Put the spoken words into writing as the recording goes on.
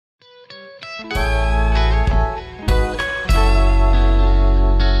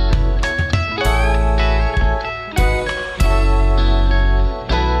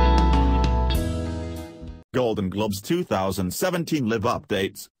Golden Globes 2017 Live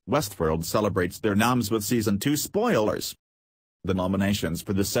Updates. Westworld celebrates their noms with Season 2 spoilers. The nominations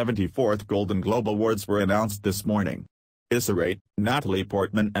for the 74th Golden Globe Awards were announced this morning. Issa Rae, Natalie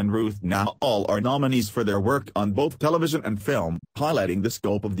Portman and Ruth now all are nominees for their work on both television and film, highlighting the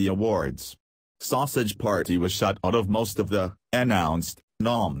scope of the awards. Sausage Party was shut out of most of the announced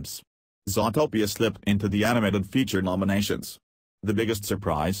noms. Zootopia slipped into the animated feature nominations. The biggest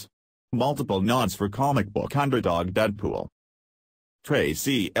surprise? Multiple nods for comic book underdog Deadpool.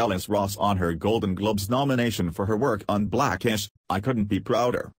 Tracee Ellis Ross on her Golden Globes nomination for her work on Blackish, I Couldn't Be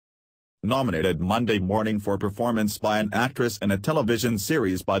Prouder. Nominated Monday morning for performance by an actress in a television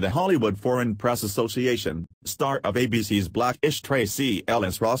series by the Hollywood Foreign Press Association, star of ABC's Blackish Tracee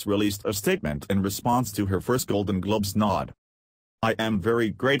Ellis Ross released a statement in response to her first Golden Globes nod. I am very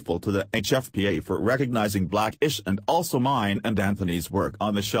grateful to the HFPA for recognizing Blackish and also mine and Anthony's work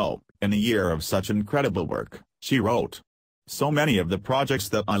on the show, in a year of such incredible work, she wrote. So many of the projects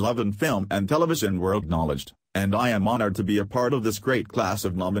that I love in film and television were acknowledged, and I am honored to be a part of this great class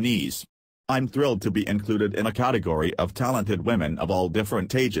of nominees. I'm thrilled to be included in a category of talented women of all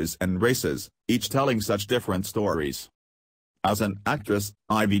different ages and races, each telling such different stories. As an actress,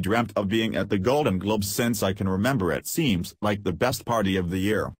 I've dreamt of being at the Golden Globes since I can remember. It seems like the best party of the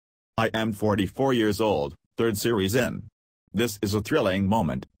year. I am 44 years old, third series in. This is a thrilling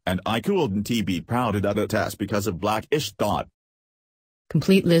moment, and I couldn't be prouder that it is because of Blackish.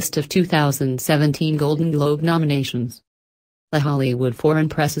 Complete list of 2017 Golden Globe nominations. The Hollywood Foreign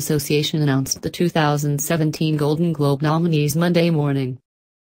Press Association announced the 2017 Golden Globe nominees Monday morning.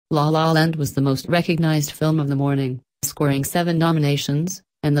 La La Land was the most recognized film of the morning, scoring 7 nominations,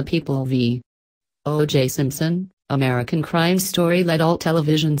 and The People v. O.J. Simpson, American Crime Story led all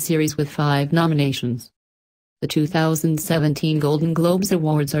television series with 5 nominations. The 2017 Golden Globes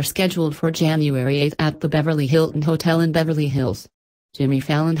Awards are scheduled for January 8 at the Beverly Hilton Hotel in Beverly Hills. Jimmy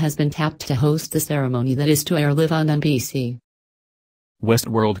Fallon has been tapped to host the ceremony that is to air live on NBC.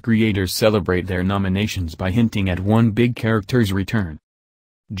 Westworld creators celebrate their nominations by hinting at one big character's return.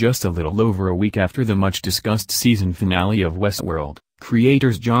 Just a little over a week after the much-discussed season finale of Westworld,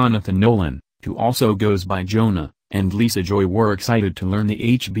 creators Jonathan Nolan, who also goes by Jonah, and Lisa Joy were excited to learn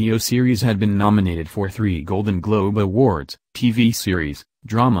the HBO series had been nominated for 3 Golden Globe Awards: TV series,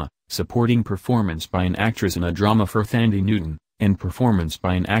 drama, supporting performance by an actress in a drama for Thandie Newton, and performance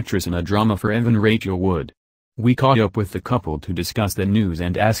by an actress in a drama for Evan Rachel Wood. We caught up with the couple to discuss the news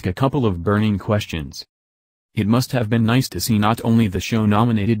and ask a couple of burning questions. It must have been nice to see not only the show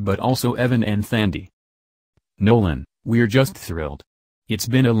nominated but also Evan and Thandie. Nolan: We're just thrilled. It's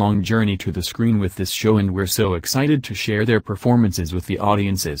been a long journey to the screen with this show and we're so excited to share their performances with the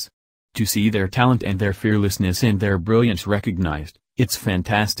audiences. To see their talent and their fearlessness and their brilliance recognized, it's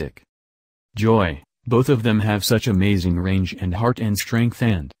fantastic. Joy: Both of them have such amazing range and heart and strength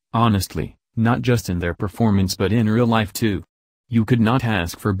and, honestly, not just in their performance but in real life too. You could not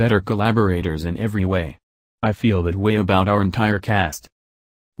ask for better collaborators in every way. I feel that way about our entire cast.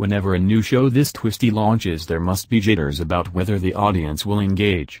 Whenever a new show this twisty launches there must be jitters about whether the audience will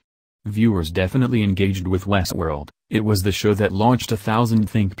engage. Viewers definitely engaged with Westworld. It was the show that launched 1,000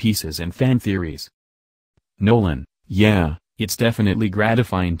 think pieces and fan theories. Nolan: Yeah, it's definitely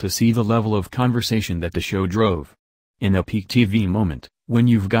gratifying to see the level of conversation that the show drove. In a peak TV moment, when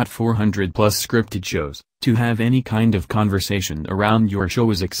you've got 400 plus scripted shows, to have any kind of conversation around your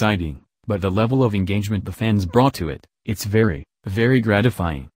show is exciting. But the level of engagement the fans brought to it, it's very, very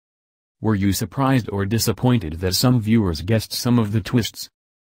gratifying. Were you surprised or disappointed that some viewers guessed some of the twists?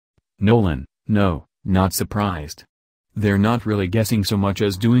 Nolan: No, not surprised. They're not really guessing so much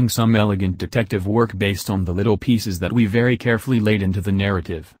as doing some elegant detective work based on the little pieces that we very carefully laid into the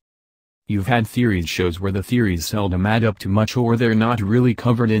narrative. You've had theories shows where the theories seldom add up to much or they're not really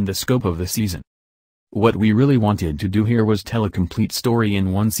covered in the scope of the season. What we really wanted to do here was tell a complete story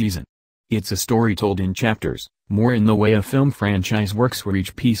in one season. It's a story told in chapters, more in the way a film franchise works where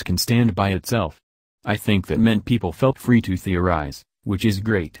each piece can stand by itself. I think that meant people felt free to theorize, which is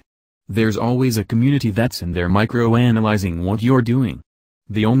great. There's always a community that's in there micro-analyzing what you're doing.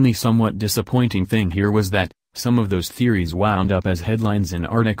 The only somewhat disappointing thing here was that, some of those theories wound up as headlines in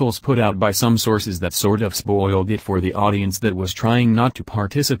articles put out by some sources that sort of spoiled it for the audience that was trying not to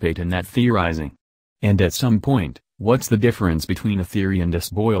participate in that theorizing. And at some point, what's the difference between a theory and a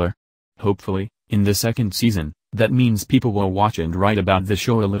spoiler? Hopefully, in the second season, that means people will watch and write about the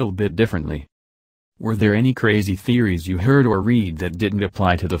show a little bit differently. Were there any crazy theories you heard or read that didn't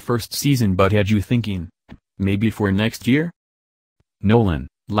apply to the first season but had you thinking, maybe for next year? Nolan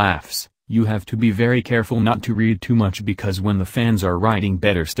laughs. You have to be very careful not to read too much because when the fans are writing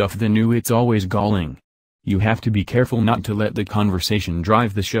better stuff than you, it's always galling. You have to be careful not to let the conversation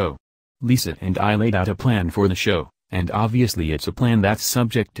drive the show. Lisa and I laid out a plan for the show, and obviously it's a plan that's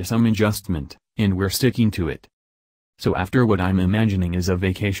subject to some adjustment, and we're sticking to it. So after what I'm imagining is a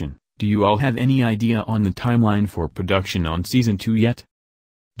vacation, do you all have any idea on the timeline for production on season 2 yet?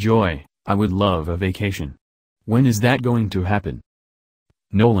 Joy, I would love a vacation. When is that going to happen?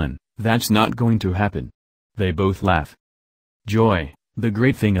 Nolan, that's not going to happen. They both laugh. Joy, the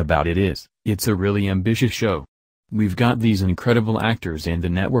great thing about it is, it's a really ambitious show. We've got these incredible actors and the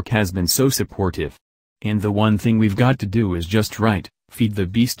network has been so supportive. And the one thing we've got to do is just feed the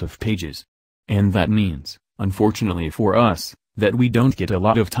beast of pages. And that means, unfortunately for us, that we don't get a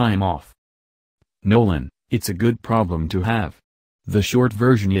lot of time off. Nolan, it's a good problem to have. The short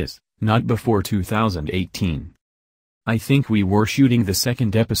version is, not before 2018. I think we were shooting the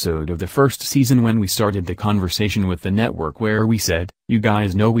second episode of the first season when we started the conversation with the network where we said, you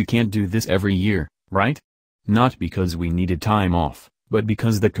guys know we can't do this every year, right? Not because we needed time off, but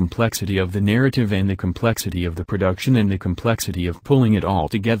because the complexity of the narrative and the complexity of the production and the complexity of pulling it all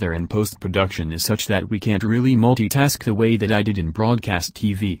together in post-production is such that we can't really multitask the way that I did in broadcast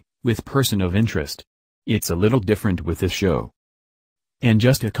TV, with Person of Interest. It's a little different with this show. And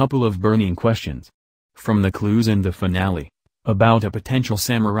just a couple of burning questions. From the clues in the finale, about a potential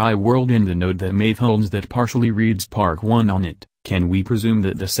samurai world and the note that Maeve holds that partially reads Park 1 on it, can we presume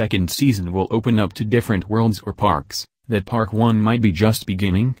that the second season will open up to different worlds or parks, that Park 1 might be just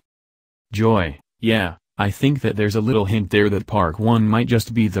beginning? Joy, yeah, I think that there's a little hint there that Park 1 might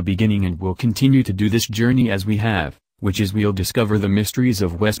just be the beginning and we'll continue to do this journey as we have, which is we'll discover the mysteries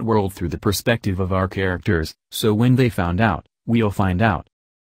of Westworld through the perspective of our characters, so when they found out, we'll find out.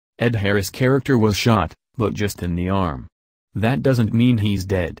 Ed Harris' character was shot, but just in the arm. That doesn't mean he's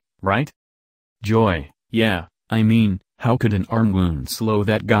dead, right? Joy, yeah, I mean, how could an arm wound slow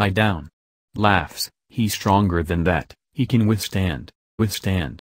that guy down? Laughs, he's stronger than that, he can withstand.